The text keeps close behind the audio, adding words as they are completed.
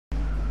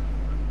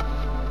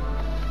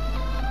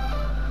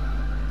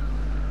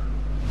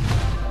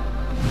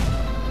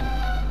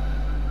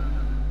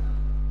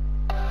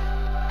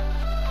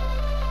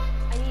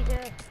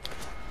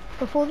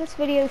Before this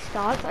video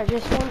starts, I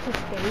just want to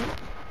state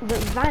that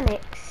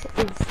Vanix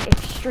is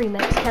extreme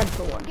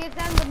X-Cancel one.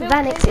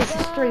 Vanix is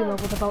a streamer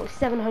with about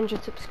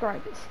 700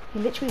 subscribers. He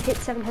literally hit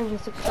 700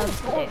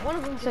 subscribers today.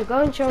 So go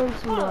and show him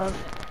some love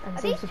and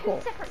some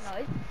support.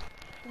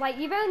 Like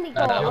you've only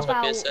got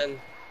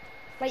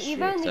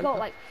you've only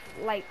got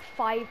like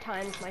 5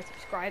 times my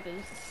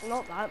subscribers. It's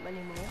not that many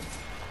more.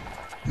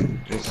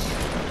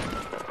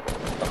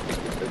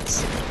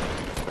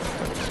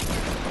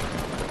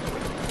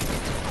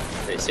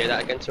 Did you say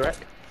that again, Tarek?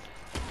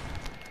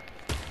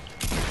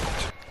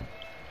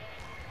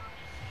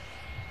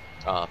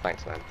 Oh,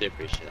 thanks, man. Do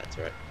appreciate that,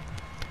 Tarek.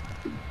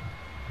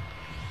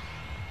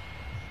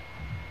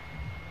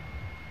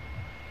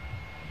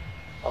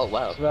 Oh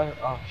wow.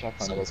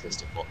 Someone's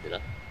Mr.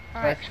 Popular.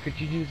 Alright. Could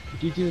you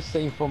do the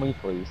same for me,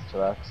 please,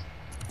 T-Rex?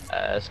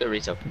 Let's go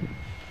retail.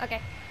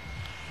 Okay.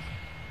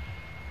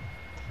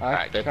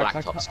 Alright, go black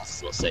tops,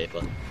 it's a little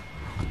safer.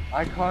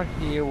 I can't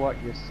hear what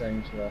you're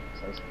saying, T-Rex.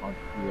 I just can't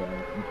hear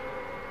anything.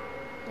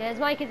 Yeah, his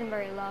mic isn't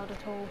very loud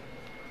at all.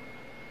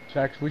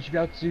 T-Rex, would you be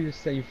able to do the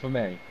same for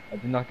me? I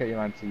did not get your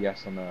answer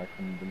yes or no, I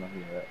did not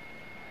hear it.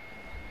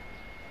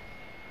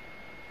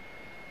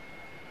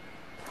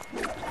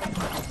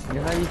 You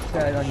know how you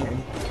said on your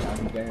Instagram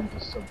you're getting into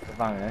sub to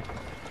Vanix?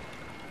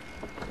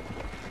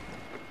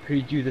 Could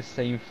you do the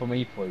same for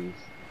me, please?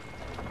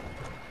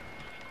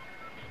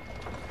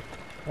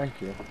 Thank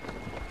you.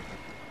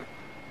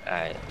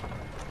 Alright.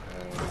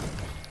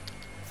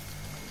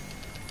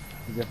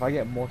 Because if I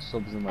get more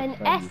subs than my An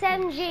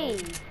friend,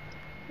 SMG!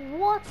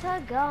 What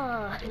a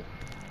gun!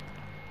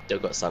 Still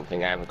got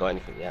something, I haven't got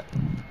anything yet.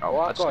 Oh,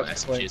 I've got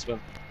SMG as well.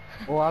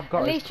 Well, I've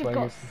got At least you've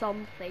got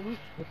something.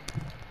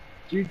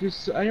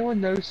 Does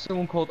anyone know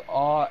someone called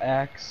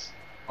RX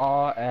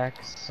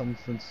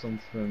something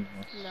something?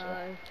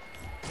 No.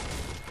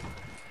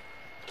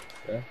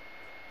 Yeah.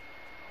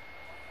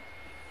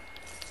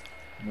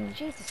 No.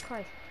 Jesus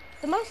Christ.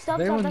 The most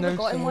subs I've ever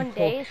got in one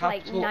day is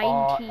like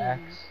 19.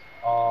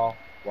 RXRYY.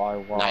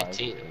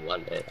 19 in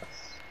one day,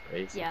 that's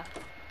crazy. Yeah.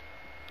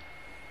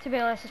 To be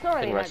honest, it's not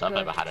really that good. The most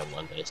I've ever had in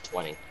one day is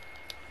 20.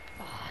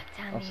 Oh,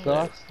 damn it.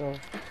 Still.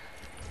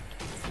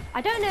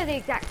 I don't know the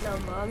exact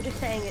number, I'm just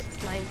saying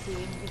it's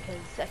 19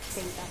 because I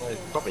think that's Well, it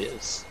probably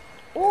is.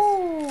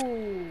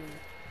 Ooh!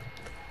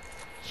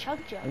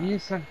 Chugger. I need to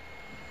send...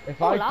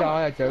 If I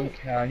die, I don't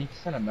care. I need to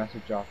send a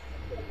message off.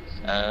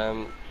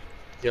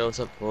 Yo,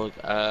 what's up, Borg?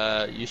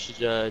 You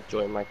should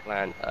join my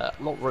clan.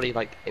 I'm not really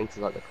like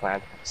into like the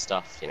clan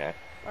stuff, you know.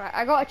 Alright,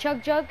 I got a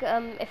chug jug.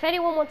 If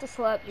anyone wants a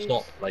slurp juice. It's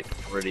not like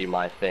really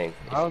my thing.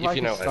 If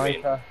you know what I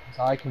mean.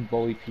 I can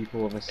bully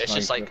people with a sniper. It's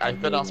just like I've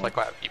been asked by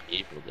quite a few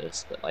people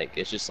this, but like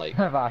it's just like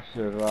I've asked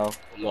you as well.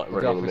 I'm not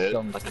really in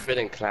the mood. Like I've been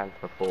in clan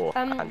before,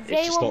 and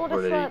it's just not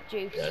really. Slurp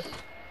juice. Yeah,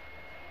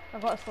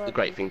 I've got a slurp. a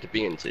great thing to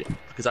be into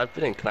because I've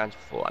been in clans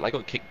before, and I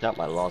got kicked out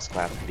my last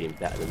clan for being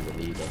better than the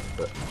leader.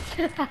 But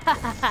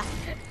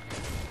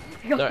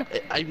no,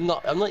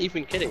 I'm not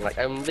even kidding. Like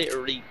I'm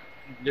literally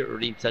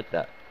said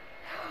that.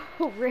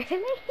 Oh,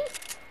 really?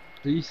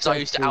 So I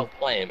used to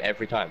outplay him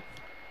every time.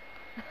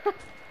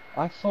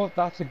 I thought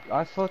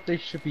they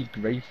should be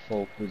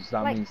grateful because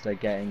that means they're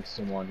getting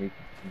someone who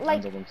can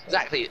handle themselves.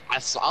 Exactly.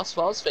 That's what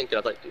I was thinking. I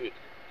was like, dude.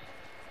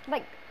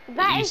 Like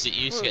that you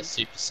used to get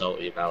super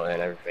salty about it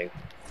and everything.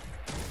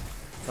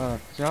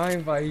 So I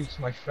invite you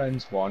to my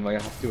friend's one where you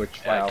have to do a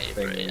tryout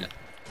thing. Bro, yeah.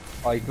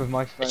 Like with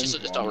my friend's it's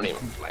just not really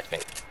my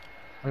thing.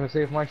 I'm gonna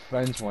say with my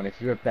friend's one,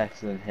 if you were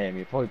better than him,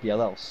 you'd probably be a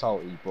little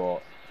salty,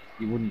 but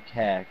he wouldn't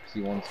care because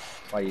he wants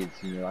players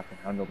who that can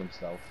handle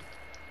themselves.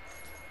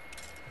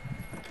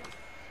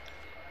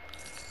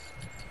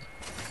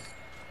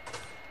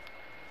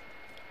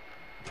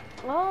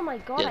 Oh my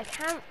god,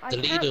 Yeah, the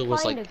leader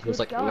was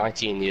like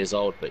 19 years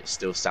old, but it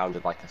still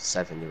sounded like a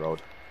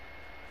 7-year-old.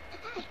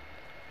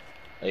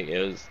 Like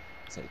it's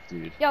like,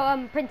 dude.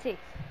 Yo, Princey.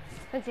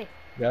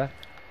 Yeah.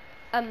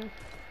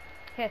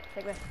 Here,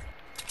 take this.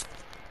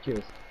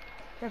 Cheers.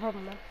 No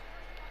problem, man.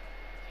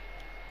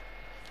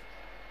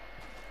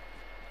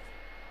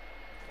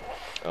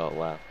 Oh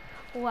wow.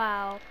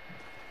 Wow.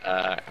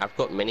 I've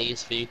got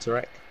minis for you,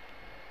 Tarek.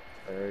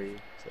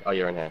 Oh,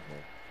 you're in here.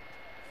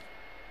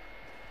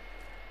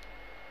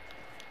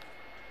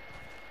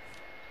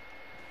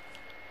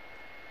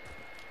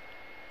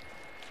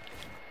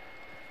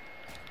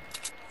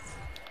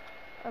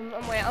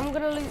 Wait, I'm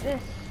gonna loot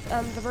this,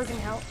 the broken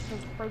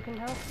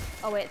house.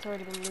 Oh wait, it's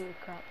already been looted,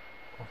 crap.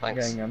 Oh,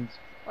 thanks.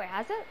 Wait,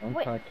 has it?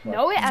 Wait,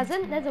 no it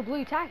hasn't, there's a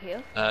blue tag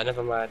here.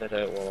 Never mind, I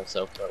don't want to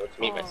self-promote. What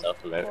do you mean by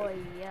self-promote? Boy,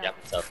 yeah. Yeah,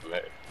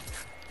 self-promote.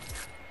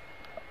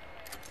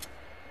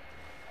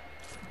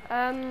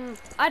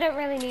 I don't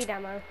really need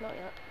ammo, not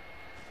yet.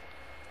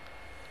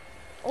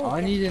 Oh,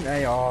 I need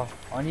an AR.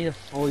 I need a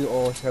fully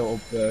auto or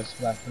burst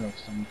weapon of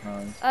some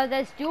kind.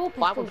 There's dual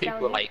pistols. Why would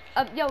people like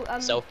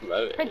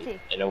self-promote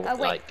in a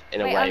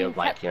way of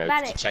like, you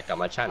know, to check out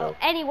my channel?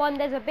 Anyone,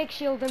 there's a big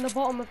shield in the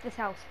bottom of this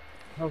house.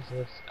 How's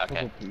this?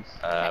 Okay.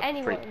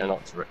 Anyone.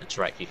 Not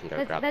Tarek, you can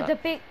go grab there's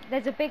that.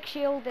 There's a big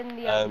shield in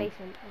the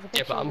basement.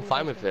 Yeah, but I'm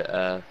fine with it.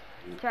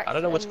 I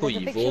don't know what to call There's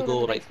a you, big shield in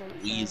Vorgor, the like basement,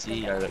 so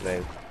Wheezy, don't I don't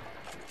know.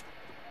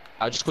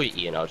 I'll just call you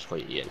Ian, I'll just call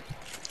you Ian.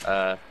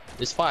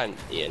 It's fine,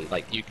 Ian,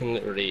 like, you can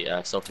literally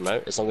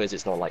self-promote, as long as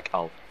it's not like,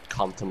 oh,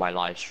 come to my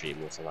live stream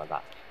or something like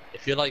that.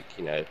 If you're like,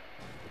 you know,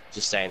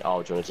 just saying,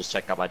 oh, do you want to just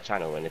check out my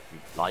channel, and if you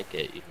like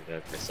it, you can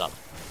go pick up.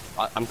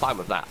 I'm fine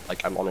with that,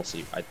 like, I'm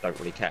honestly, I don't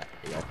really care,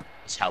 you know,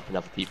 it's helping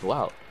other people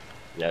out.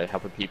 You know,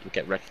 helping people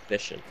get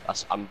recognition.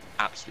 I'm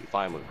absolutely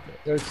fine with it.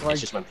 So it's like,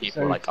 It's just when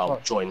people are like, oh,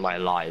 join my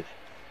live.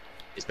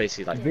 It's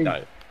basically like,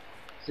 no.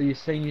 So you're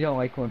saying you don't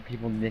like when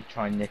people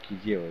try and nick your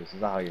viewers? Is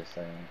that how you're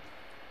saying?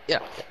 Yeah,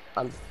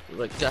 I'm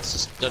like, that's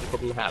just the only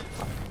problem I have.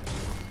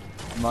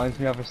 Reminds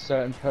me of a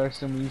certain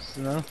person we used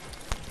to know.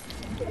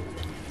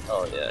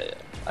 Oh yeah,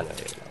 I know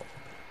you know.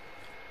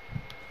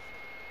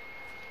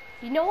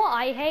 You know what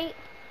I hate?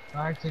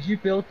 Alright, did you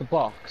build the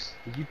box?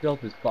 Did you build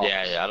this box?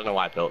 Yeah, I don't know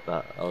why I built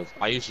that.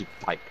 I usually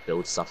like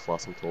build stuff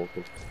whilst I'm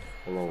talking.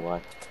 I don't know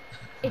why.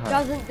 It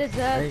doesn't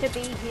deserve to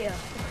be here.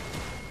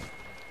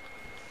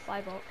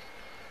 Firebox.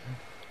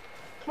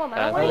 Come on, man,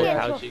 I want to get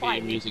how into do a you get fight.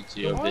 your music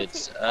to your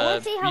vids? I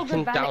want to see how you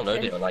can good Vanix download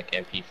is. it on like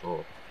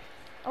MP4.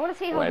 I want to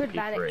see how or good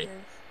MP3. Vanix is.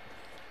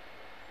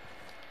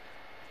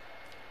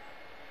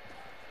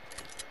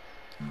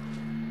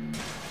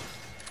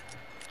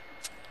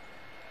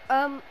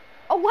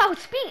 Oh wow,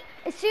 speed!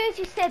 As soon as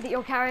you said that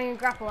you're carrying a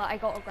grappler, I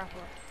got a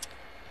grappler.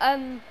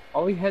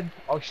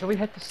 Shall we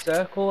head to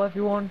Circle,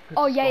 everyone?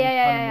 Oh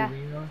yeah.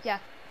 Yeah.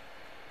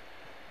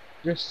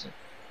 Just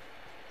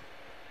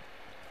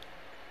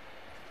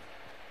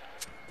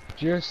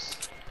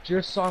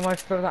so I might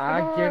further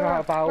argue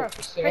about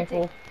the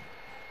Circle.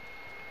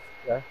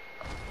 Yeah.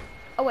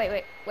 Oh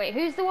wait.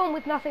 Who's the one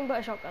with nothing but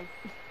a shotgun?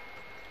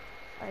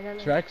 I don't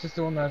know. Trex is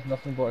the one that has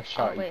nothing but a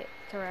shot. Oh wait,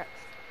 T-Rex.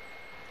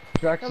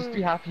 Trex, just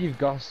be happy you've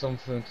got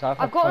something.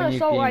 I've got an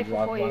assault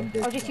rifle for you.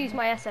 I'll just use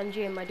my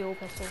SMG and my dual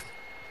pistols.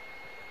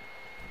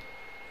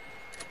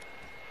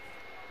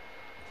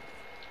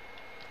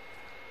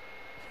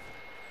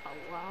 Oh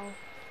wow.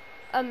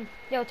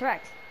 Yo,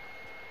 T-Rex.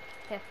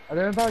 Here. I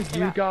don't know about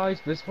you guys,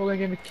 but this is probably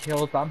gonna be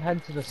killed, but I'm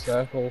heading to the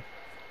Circle.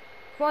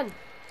 Come on.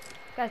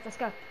 Guys, let's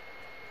go.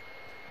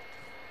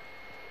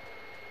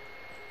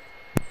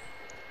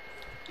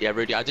 Yeah,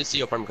 Rudy, I did see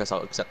your friend request.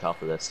 I'll accept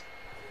after this.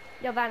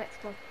 Yo, Vanix,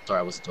 come on. Sorry,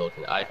 I wasn't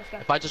talking.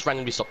 If I just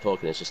randomly stop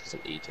talking, it's just because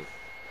I'm eating.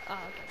 Oh,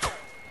 okay.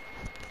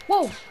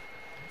 Whoa!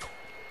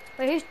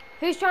 Wait,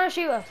 who's trying to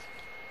shoot us?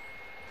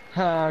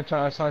 I'm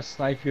trying to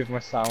snipe you with my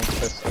sound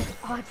pistol.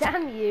 Oh,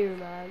 damn you,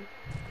 man.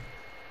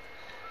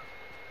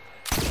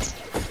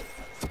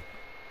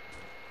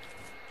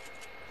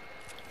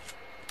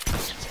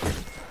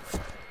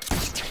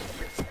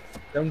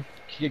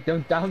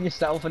 Don't down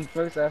yourself in the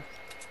process.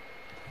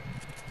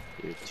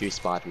 Dude, 2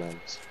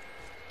 Spider-Mans.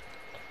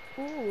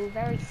 Ooh,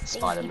 very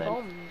stinky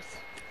bombs.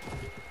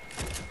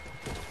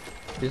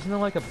 Isn't there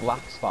like a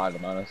black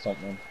Spider-Man or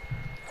something?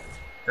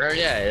 Oh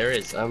yeah, there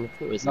is. It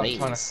was not names.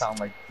 trying to sound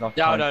like. No,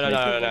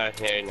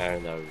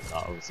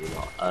 obviously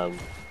not.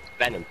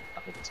 Venom, I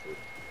think it's called.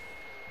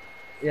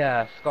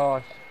 Yeah,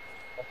 Scott.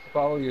 I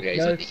forgot all your. Yeah,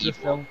 he's like the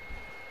evil one.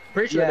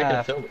 Pretty sure they're making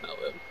a film about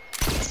him.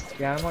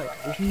 Yeah, I'm like,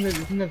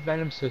 isn't the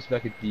Venom supposed to be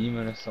like a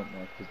demon or something?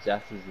 Like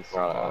possesses this.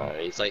 No,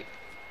 he's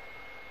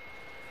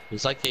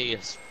like a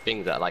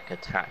thing that like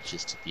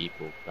attaches to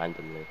people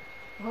randomly.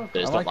 But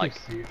it's not like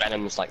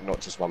Venom's like not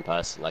just one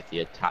person. Like he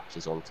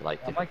attaches onto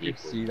like different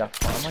people.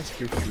 I might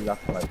go see that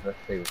for my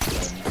birthday with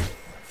friends.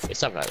 It's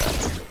something like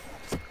that.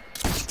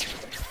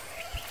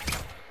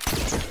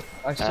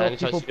 I saw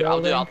people building.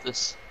 I'll do after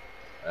this.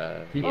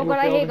 Oh god,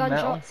 I hear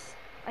gunshots.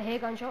 I hear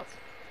gunshots.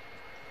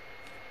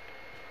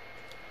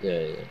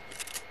 Yeah.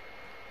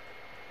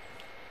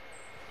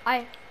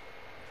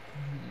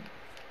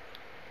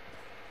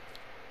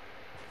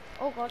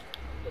 Oh god.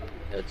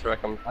 Yeah, it's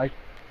reckon.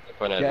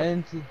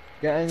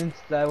 Getting into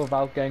there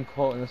without getting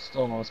caught in the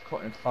storm. I was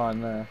cutting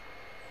fine there.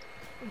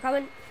 I'm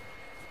coming.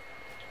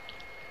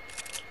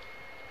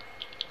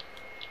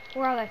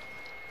 Where are they?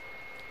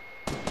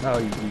 Oh,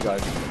 you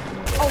guys.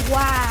 Oh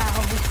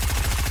wow.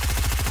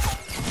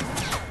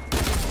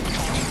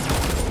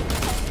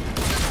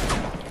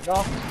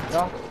 Knock.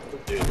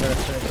 I'm gonna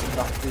finish the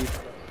knock, dude.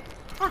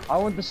 I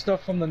want the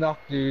stuff from the knock,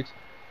 dude.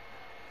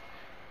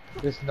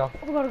 This knock.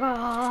 Oh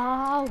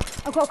god,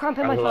 I've got a cramp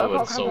in my foot. I've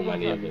got a cramp in my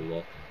foot. Of them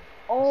there.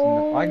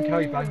 Oh. I can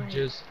carry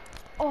bandages.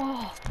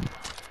 Oh.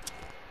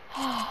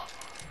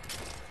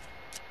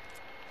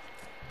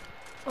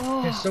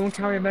 Can someone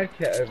carry a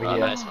medkit over here?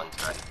 Nice one,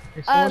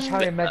 Can someone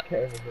carry a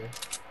medkit over here?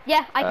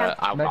 Yeah, I can.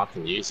 I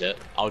can use it.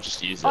 I'll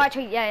just use it. Oh,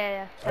 actually,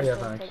 yeah. Oh, yeah,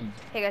 man.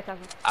 Here you go,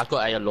 Taco. I've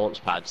got a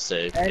launch pad, so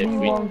if we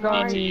Anyone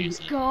got need to any? use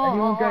it.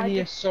 Anyone got any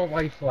assault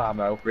rifle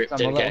ammo? Rip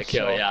didn't get a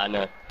kill, yeah, I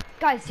know.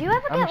 Guys, do you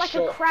ever get like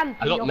a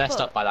cramp in your foot? I got messed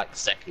up by like the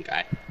second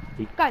guy.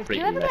 Guys, do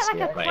you ever get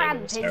like a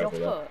cramp in your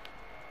foot?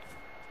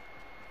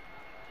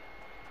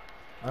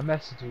 I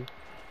messaged you.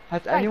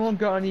 Has anyone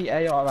got any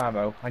AR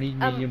ammo? I need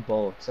medium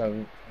bullets, so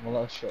I'm a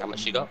little short. How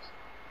much you got?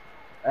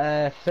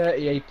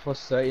 38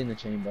 plus 30 in the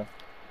chamber.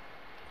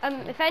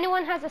 If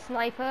anyone has a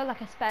sniper, like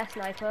a spare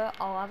sniper,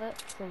 I'll have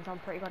it, since I'm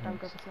pretty goddamn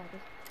good with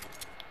snipers.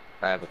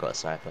 I haven't got a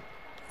sniper.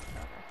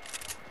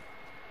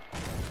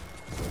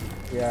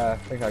 Yeah, I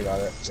think I got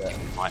it. Yeah.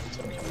 Fight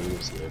until I can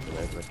use it over and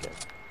over again.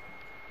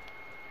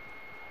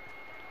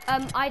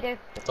 I do.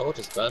 I told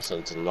this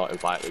person to not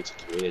invite me to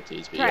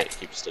communities, but Right. yet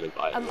keep still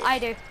inviting me. I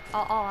do.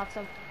 I'll have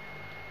some.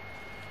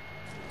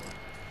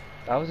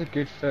 That was a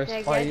good first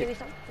Yeah, fight. give me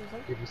some. Give me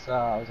some. Give us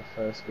that was a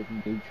first good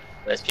engage.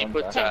 There's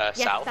people Okay, yes,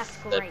 south, that's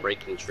they're great.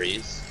 breaking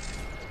trees.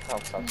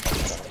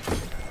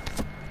 South.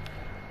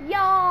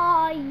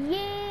 Yeah,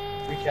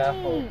 yay! Be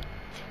careful.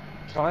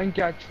 Try and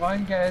get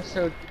it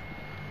so.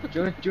 Do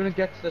you want to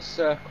get to the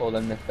circle,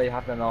 and if they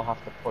have, then I'll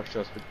have to push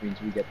us, which means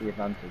we get the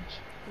advantage.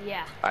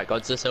 Yeah. Alright, go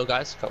to this hill,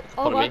 guys. Oh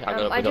Follow me. god,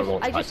 We're gonna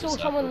launch I pad just to saw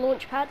the someone circle.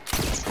 launch pad.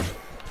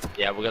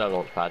 Yeah, we're gonna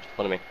launch pad.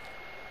 Follow me.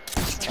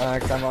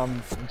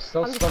 I'm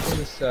still stuck in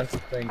the circle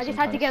thing. I just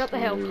had to get up the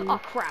hill. Oh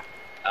crap.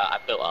 I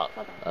built up.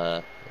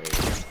 Well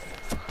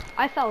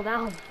I fell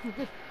down.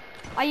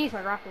 I used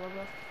my grapple as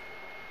well.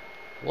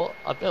 What?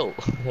 I built?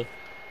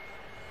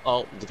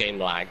 Oh, the game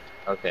lagged.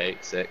 Okay,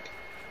 sick.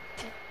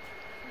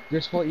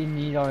 Just what you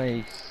need on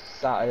a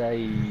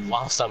Saturday.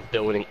 Whilst I'm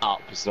building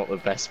up, it's not the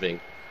best thing.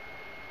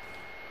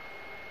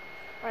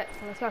 Right,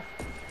 let's go.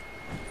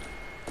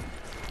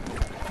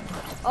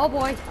 Oh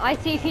boy, I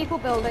see people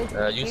building.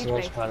 Use the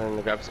launch pad and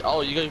the gravity.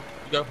 Oh, you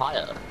go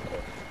higher.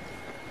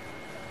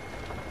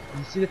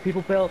 You see the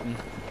people building?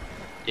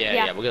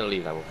 Yeah, we're gonna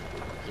leave them.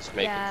 Just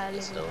make Yeah, it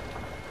leave still.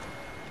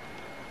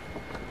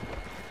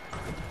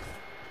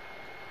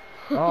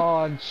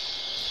 Oh, and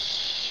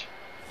shh.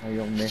 Oh,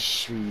 you'll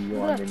miss the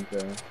landing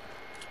zone.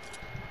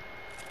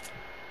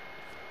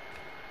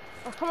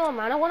 Oh come on,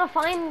 man! I wanna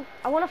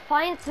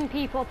find some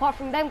people apart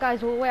from them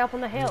guys all the way up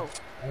on the hill.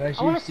 And as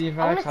I you wanna see,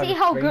 see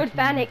how good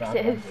Vanix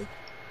is.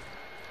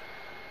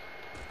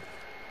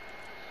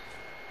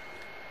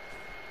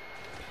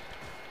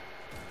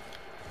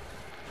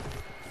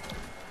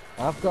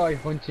 I've got a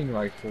hunting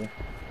rifle,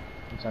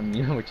 which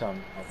I'm.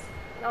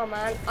 Oh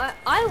man,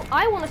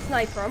 I want a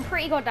sniper. I'm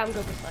pretty goddamn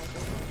good with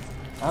snipers.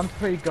 I'm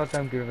pretty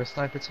goddamn good with a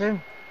sniper too.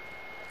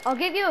 I'll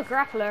give you a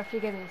grappler if you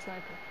give me a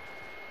sniper.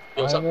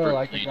 What's I up, really Brute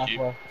like a YouTube?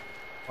 grappler.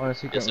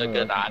 Honestly, It's so really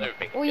good. like a I don't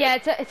think. Well, yeah,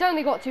 it's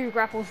only got 2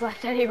 grapples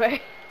left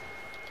anyway.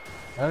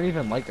 I don't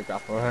even like the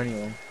grappler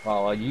anyway.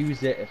 Well, I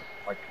use it if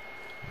like.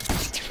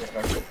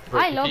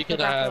 I If love you the could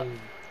grappler.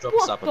 drop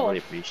What us up, I'd the really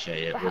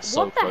appreciate it. We're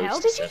so What the close hell?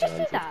 to Did you just do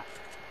 700. that?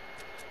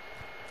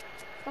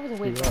 That was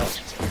a weird one.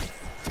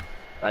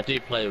 I do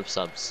play with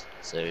subs,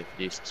 so if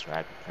you do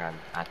subscribe, you can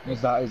add me.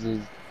 What that is.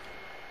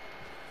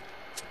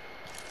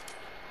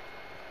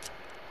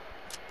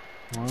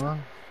 Huh?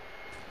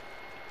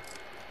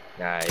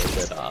 Nah, you're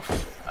good off.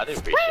 I do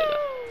appreciate it.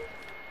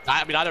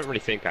 I mean, I don't really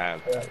think I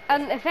am.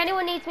 If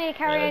anyone needs me to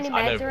carry Yeah, any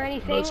I know meds or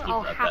anything, most people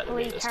I'll are better than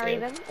me happily at this carry game.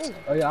 them. Ooh.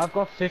 Oh yeah, I've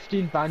got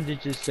 15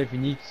 bandages, so if you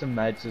need some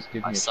meds, just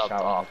give me I a subbed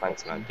shout. off,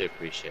 thanks man, I do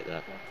appreciate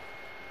that.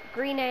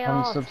 Green AR, How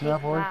many I'll subs take do you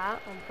have, boy?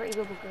 that. I'm pretty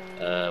good with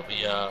green.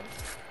 We are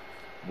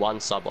 1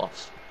 sub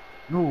off.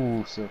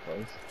 Ooh, so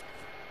close.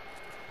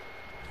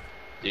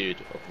 Dude,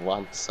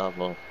 1 sub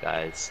off,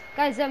 guys.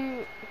 Guys,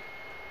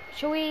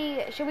 shall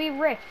we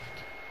rift?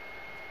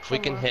 If we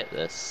can Somewhere. hit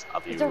this, I'll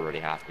be It's a- really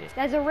happy.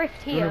 There's a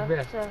rift You're here, a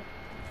rift. so...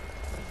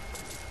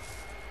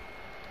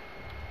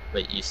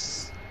 Wait, you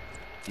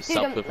Dude,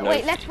 sub with no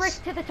wait, let's fees?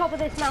 rift to the top of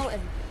this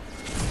mountain.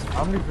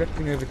 I'm gonna be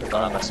drifting over the Oh,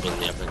 that must mean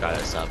the other guy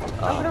that subbed.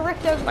 I'm gonna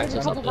rift over to thanks the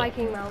for top of subbing.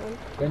 Viking Mountain.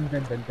 Dun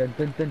dun dun dun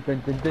dun dun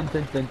dun dun dun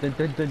dun dun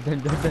dun dun dun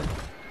dun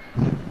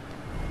dun.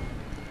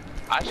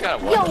 I actually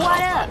got Yo, one.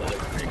 what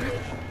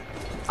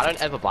up? I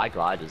don't ever buy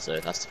gliders though,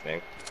 that's the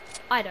thing.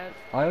 I don't.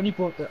 I only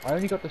got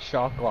the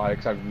shark glider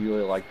because I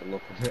really like the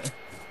look of it.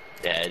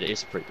 Yeah, it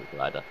is a pretty good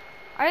glider.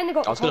 I only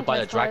got I was the gonna buy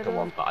the Conquest dragon glider.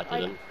 one, but I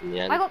didn't in the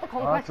end. I got the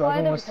Conquest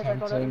Dragon glider was because I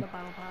got it in the tempting.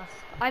 Battle Pass.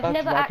 I've That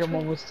never dragon actually...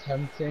 one was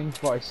tempting,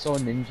 but I saw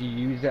Ninja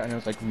use it and it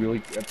was like really,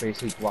 it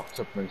basically blocks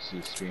up most of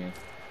your screen.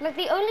 Like,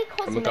 the only look at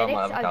cosmetics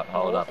my- I've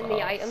hold bought up, in the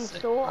oh, item sick,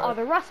 store right. are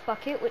the Rust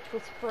Bucket, which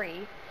was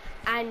free,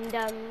 and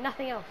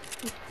nothing else.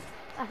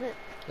 That's it.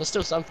 There's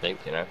still something,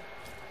 you know.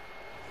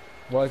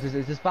 What is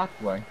this back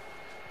way?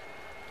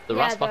 The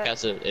Yeah, Rust the-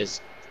 Bucket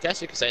is, I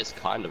guess you could say it's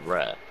kind of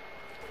rare.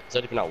 It's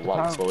only been out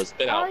once, well it's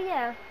been Oh out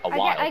yeah. a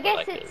while, I but, guess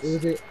like, it's...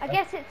 Was it? I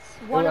guess it's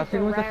Well, one I of the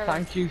think it was a rarest.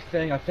 thank you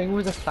thing. I think it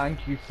was a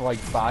thank you for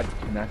like bad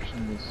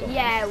connections or something.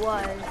 Yeah, it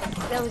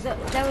was.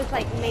 There was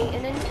like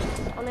maintenance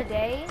on a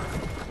day,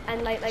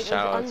 and like it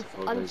Shout out was to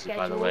Full Lucy, unscheduled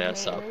by the way, I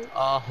subbed. maintenance.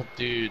 Oh,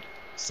 dude,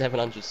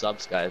 700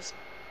 subs, guys.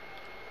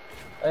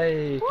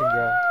 Hey,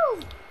 congrats.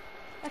 Woo!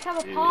 Let's have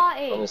a Dude,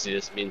 party. honestly,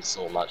 this means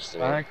so much to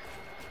me. Thanks.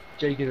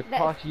 Jake, is a That-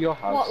 party your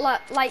house.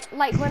 What,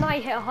 like when I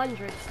hit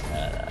 100?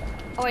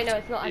 Oh wait, no,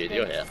 it's not. Dude, as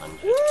you're big. here,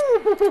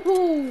 100.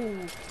 Ooh!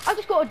 I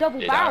just got a double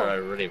Dude, barrel. I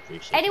really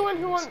appreciate Anyone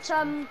it. who wants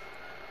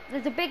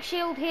there's a big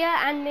shield here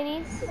and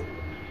minis.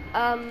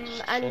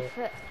 And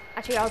for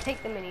actually, I'll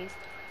take the minis.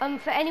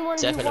 For anyone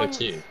who wants,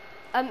 702.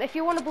 if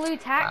you want a blue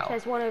tack, Wow.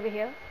 there's one over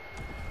here.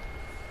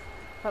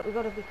 But we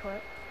gotta be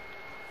quick.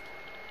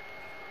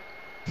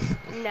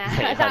 Nah,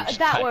 Hey,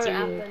 that won't to-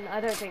 happen.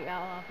 I don't think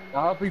that'll happen.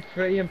 That'll be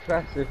pretty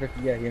impressive if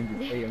you get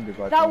 800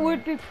 by That then.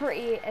 would be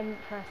pretty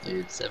impressive.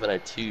 Dude,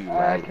 702,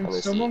 man. Can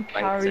Honestly, someone thanks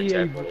carry to a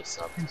everyone who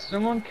subbed. Can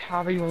someone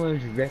carry one of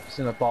those rips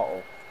in a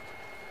bottle?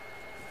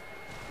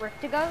 Rift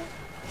to go?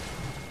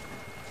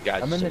 You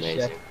guys I'm are in the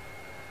amazing. ship.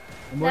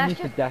 I'm Nah, running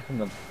to ship. death in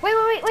them.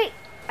 Wait!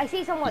 I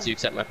see someone. Did you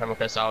accept my friend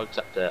request? I'll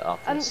accept it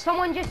after this.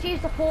 Someone just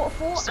used a portal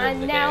fort, Still in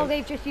and the now game.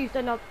 they've just used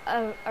a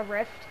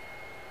rift.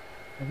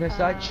 I guess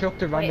I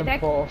chucked a wait, random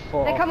portal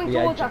fort They're off coming the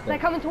towards edge us. of They're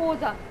them. coming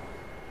towards us.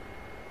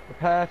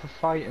 Prepare for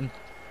fighting.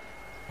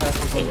 Prepare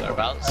for fighting.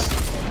 Whereabouts?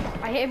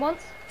 I hit him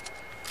once.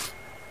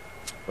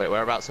 Wait,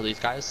 whereabouts are these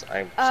guys?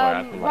 I'm sorry,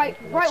 I've been like,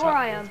 right where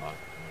I am.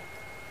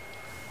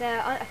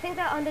 I think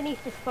they're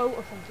underneath this boat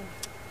or something.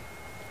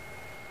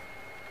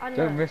 I don't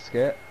Don't know. risk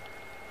it.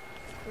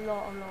 I'm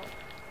not.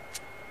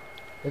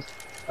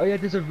 Oh yeah,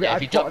 there's a Yeah,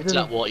 if you jump into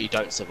there's a- that water, you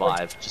don't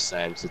survive. Just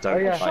saying, so don't Oh,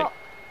 yeah. like.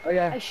 Oh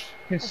yeah. I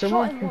Can shot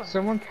someone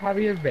him once.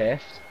 carry a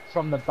rift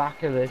from the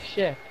back of the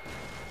ship?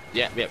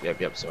 Yep.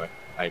 Sorry.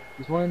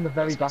 There's one in the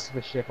very back of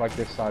the ship, like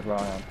this side where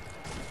I am.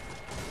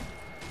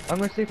 I'm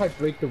gonna see if I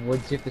break the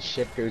wood, see if the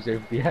ship goes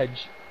over the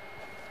edge.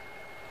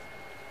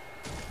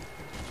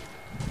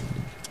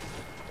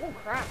 Oh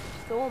crap!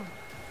 Storm.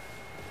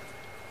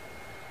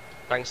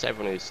 Thanks to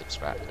everyone who's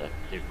subscribed. I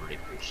do really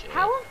appreciate it.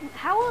 How?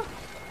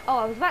 Oh,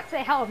 I was about to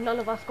say how have none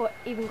of us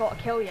even got a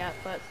kill yet,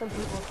 but some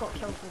people have got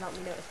kills without me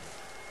noticing.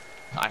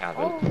 I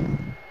haven't. Oh.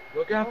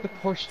 We're gonna have to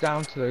push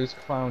down to those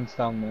clowns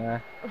down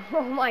there.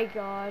 Oh my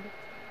god.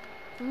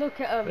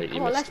 Look at them. Wait, you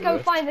Come on, missed let's the go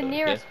rift, find the but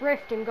nearest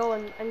rift and go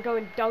and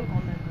dunk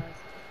on them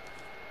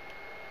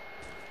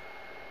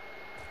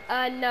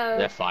guys. No.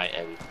 They're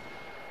fighting.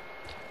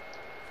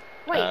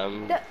 Wait,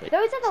 wait,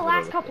 those are the so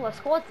last they're couple of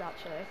squads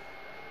actually.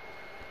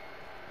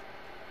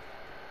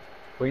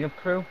 Cleanup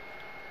crew.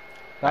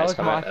 That Guys, was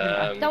come my on,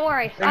 thing. Don't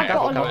worry, think I've I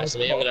got a can Come launch.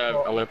 actually, I'm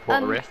gonna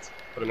port the rift.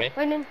 What do you mean?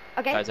 Wait, no,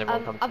 okay. Guys,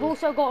 everyone come I've to me.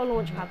 also got a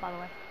launch pad by the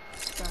way.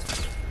 So.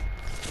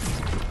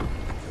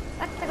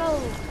 Let's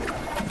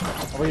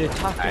go. Are we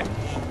attacking?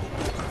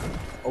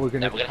 Or we're Yeah,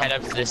 gonna? we're gonna head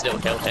over to this little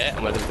hill here,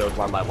 and we're gonna go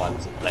one by one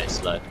to play it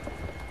slow.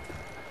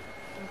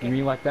 You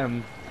mean like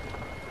them?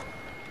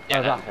 Yeah,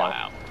 Oh, that's that quite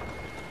out.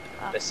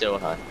 They're still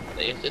high.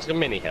 It's a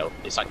mini hill.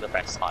 It's like the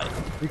best height.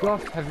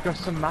 Have you got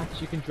some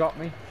mats you can drop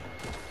me?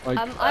 Like,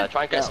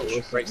 Try and get some,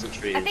 listen. break some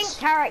trees. I think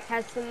Tarek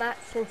has some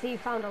mats since he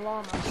found a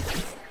llama.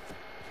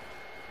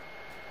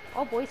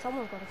 Oh boy,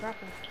 someone got a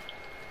grapple.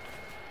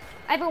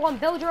 Everyone,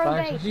 build your own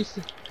base.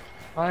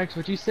 Alex,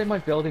 would you say my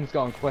building's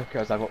gone quicker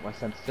as I've upped my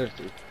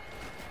sensitivity?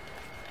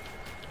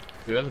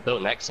 Whoever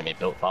built next to me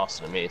built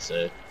faster than me,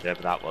 so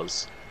whoever that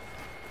was.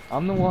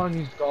 I'm the one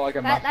who's got like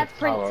a massive That's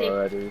tower Princey.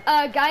 already.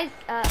 Guys,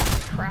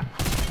 crap.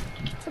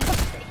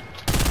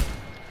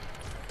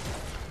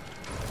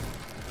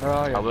 Where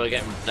are you? Oh, we're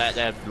getting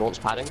they're launch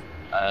padding.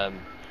 Don't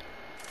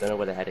know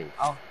where they're heading.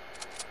 Oh.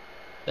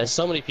 There's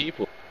so many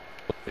people.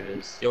 Yo,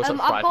 what's up,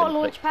 I've got a Fryfin?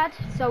 launch pad,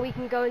 so we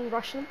can go and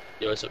rush them.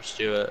 Yo, what's up,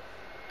 Stuart?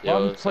 Yo,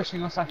 One's what's up,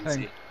 pushing us, I think.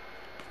 Lindsay?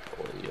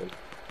 What are you?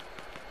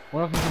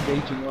 One of them's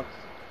engaging us.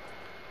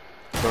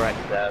 Correct.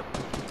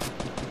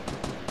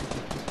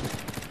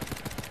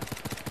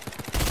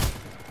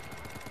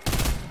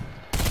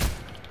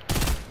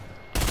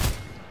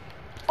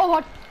 Oh,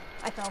 what?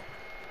 I fell.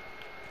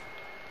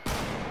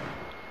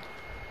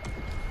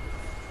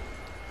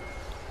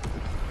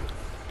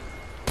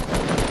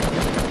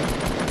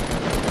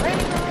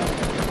 Really, bro?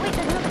 Wait,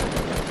 there's another.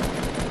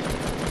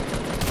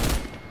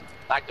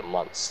 Back to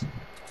months.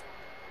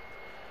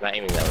 Not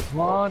aiming that. Come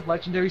on,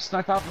 legendary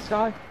snipe out the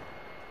sky.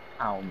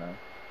 Ow no.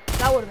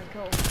 That would have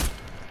been cool.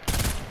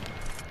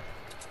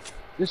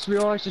 Just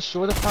realised to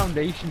show the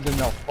foundations and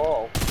they'll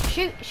fall.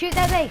 Shoot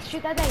their base,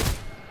 shoot their base.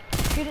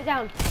 Shoot it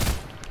down.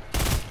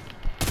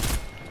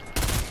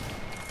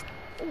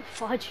 Oh,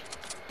 fudge.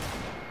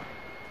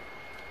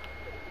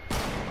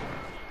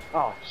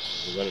 Oh We're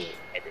shit. running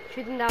everywhere.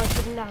 Shoot them down,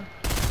 shoot them down.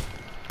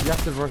 We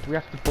have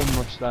to bum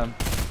rush them.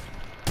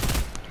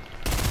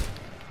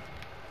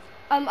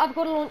 I've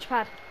got a launch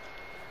pad.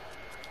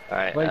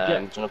 Alright, Wait, do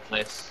you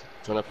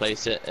wanna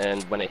place it,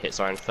 and when it hits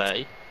around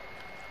 30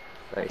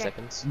 Okay.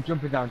 seconds. I'm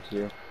jumping down to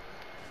you.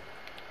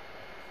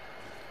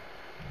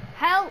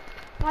 Help!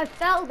 I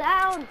fell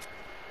down!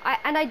 I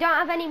don't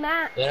have any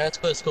mats. Yeah, it's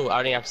cool, it's cool. I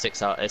only have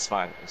 6 out, it's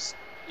fine.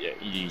 Yeah,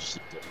 you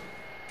should do it.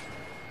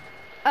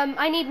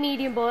 I need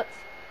medium bullets.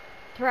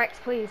 T-Rex,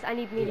 please, I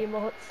need medium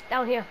bullets.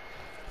 Down here.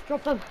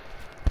 Drop them.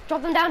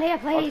 Drop them down here,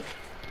 please.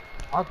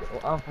 I'm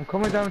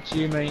coming down to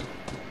you, mate.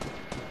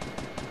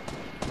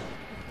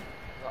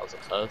 That was a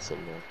person,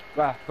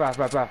 man.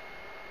 Brah.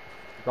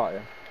 Got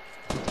you.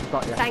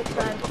 Got you. Thanks,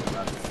 man.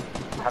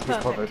 Have you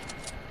covered.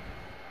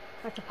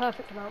 That's a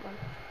perfect amount, man.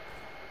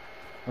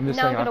 I'm just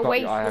Now I'm saying, gonna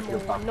waste I have them your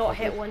all back and not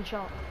covered. hit one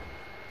shot.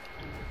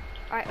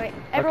 Alright, wait.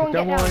 Everyone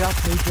don't get worry, down.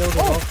 that's me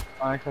building Oh! up.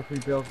 Alright, that's me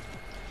build.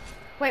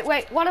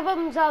 Wait. One of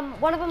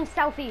them's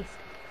southeast.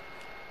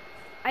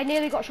 I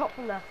nearly got shot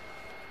from there.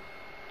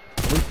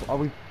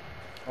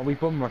 Are we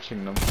bum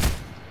rushing them?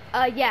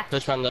 Yeah.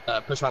 Push around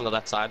the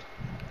left side.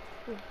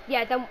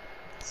 Yeah, then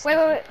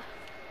Wait.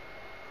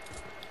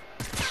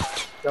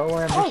 Don't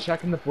worry, I'm just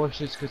checking the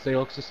bushes because they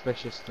look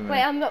suspicious to me.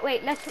 Wait, I'm not.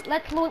 Wait,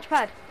 let's launch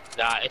pad.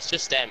 Nah, it's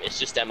just them. It's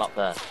just them up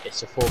there.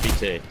 It's a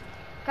 4v2.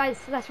 Guys,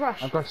 let's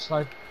rush. I've got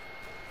snipe.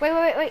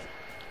 Wait.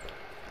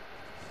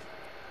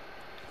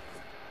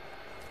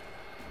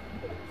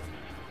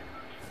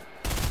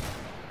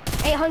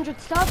 800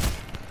 subs.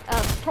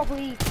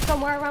 Probably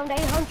somewhere around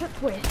 800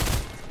 quid.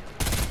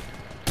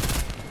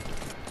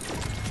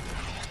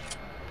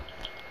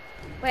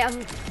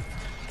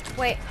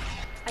 Wait,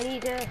 I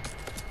need a...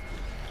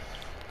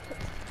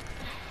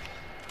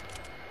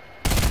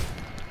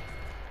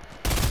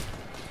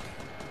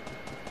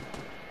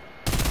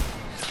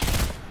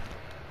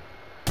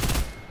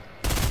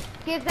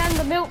 Give them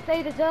the milk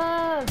they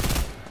deserve.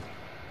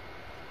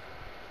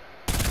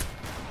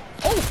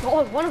 Oh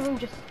god, one of them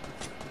just...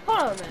 Hold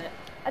on a minute.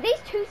 Are these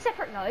two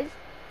separate guys?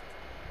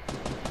 I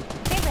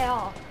think they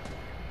are.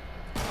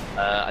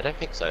 I don't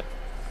think so.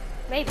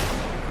 Maybe.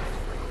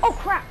 Oh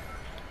crap!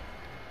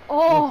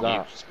 Oh,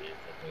 Who's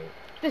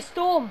the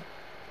storm.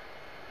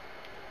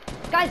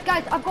 Guys,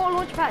 I've got a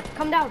launch pad.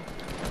 Come down.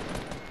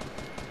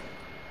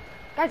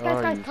 Guys,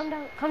 come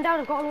down. Come down,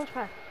 I've got a launch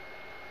pad.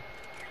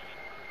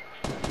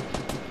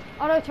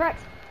 Oh no,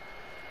 T-Rex.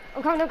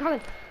 I'm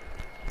coming.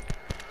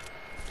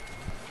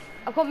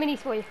 I've got minis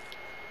for you.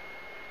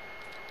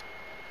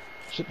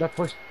 Shit, they're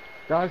push.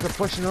 Guys are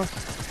pushing us.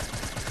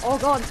 Oh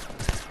god.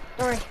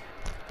 Don't worry.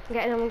 I'm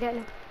getting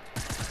him.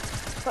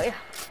 Got you.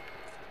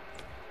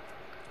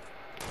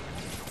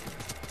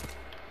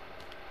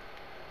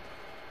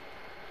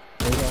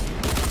 There you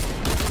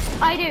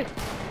go.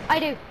 I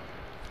do.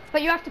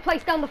 But you have to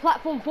place down the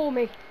platform for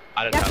me.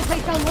 I don't You have to know.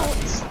 place down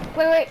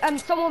the...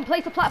 Wait, someone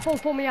place a platform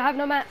for me. I have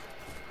no mat.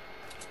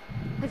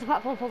 Place a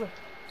platform for me.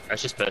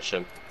 Let's just push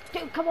them.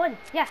 Dude, come on.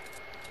 Yeah.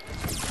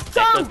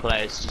 They're Go! good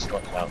players, just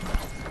watch out.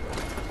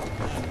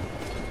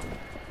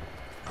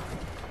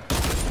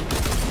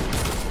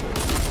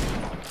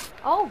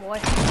 Oh boy.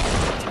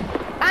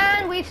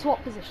 And we've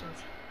swapped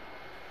positions.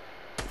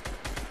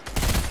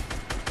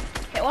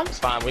 Hit one. It's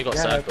fine, we got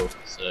Yeah. circle,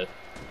 so...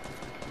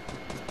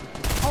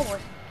 Oh boy.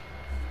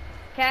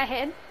 Okay, I hit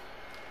him.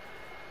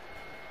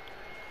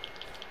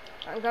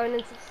 I'm going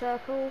into the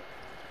circle.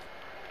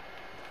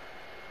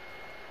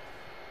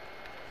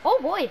 Oh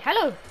boy,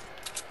 hello.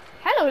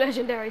 Hello,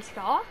 Legendary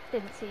Scar.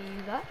 Didn't see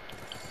you there.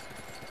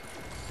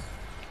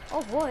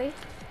 Oh boy.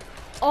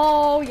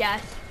 Oh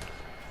yes.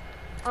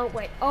 Oh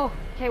wait. Oh,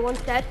 okay,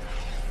 one's dead.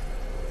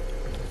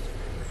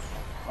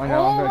 I know,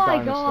 Oh I'm my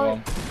going down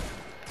God. the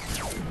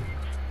storm.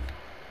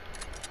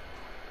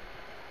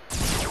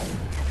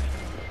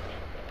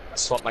 I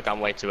swapped my gun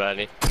way too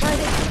early.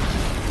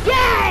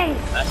 Yay!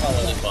 That's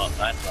all I got,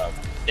 nice one.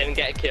 Didn't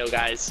get a kill,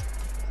 guys.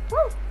 Woo!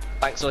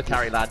 Thanks for the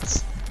carry,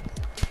 lads.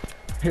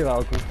 You're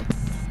welcome.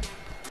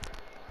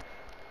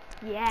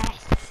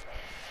 Yes.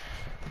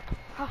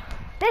 Oh,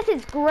 this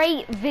is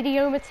great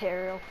video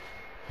material.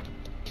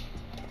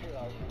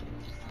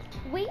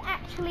 We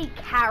actually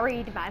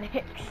carried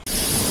Vanix.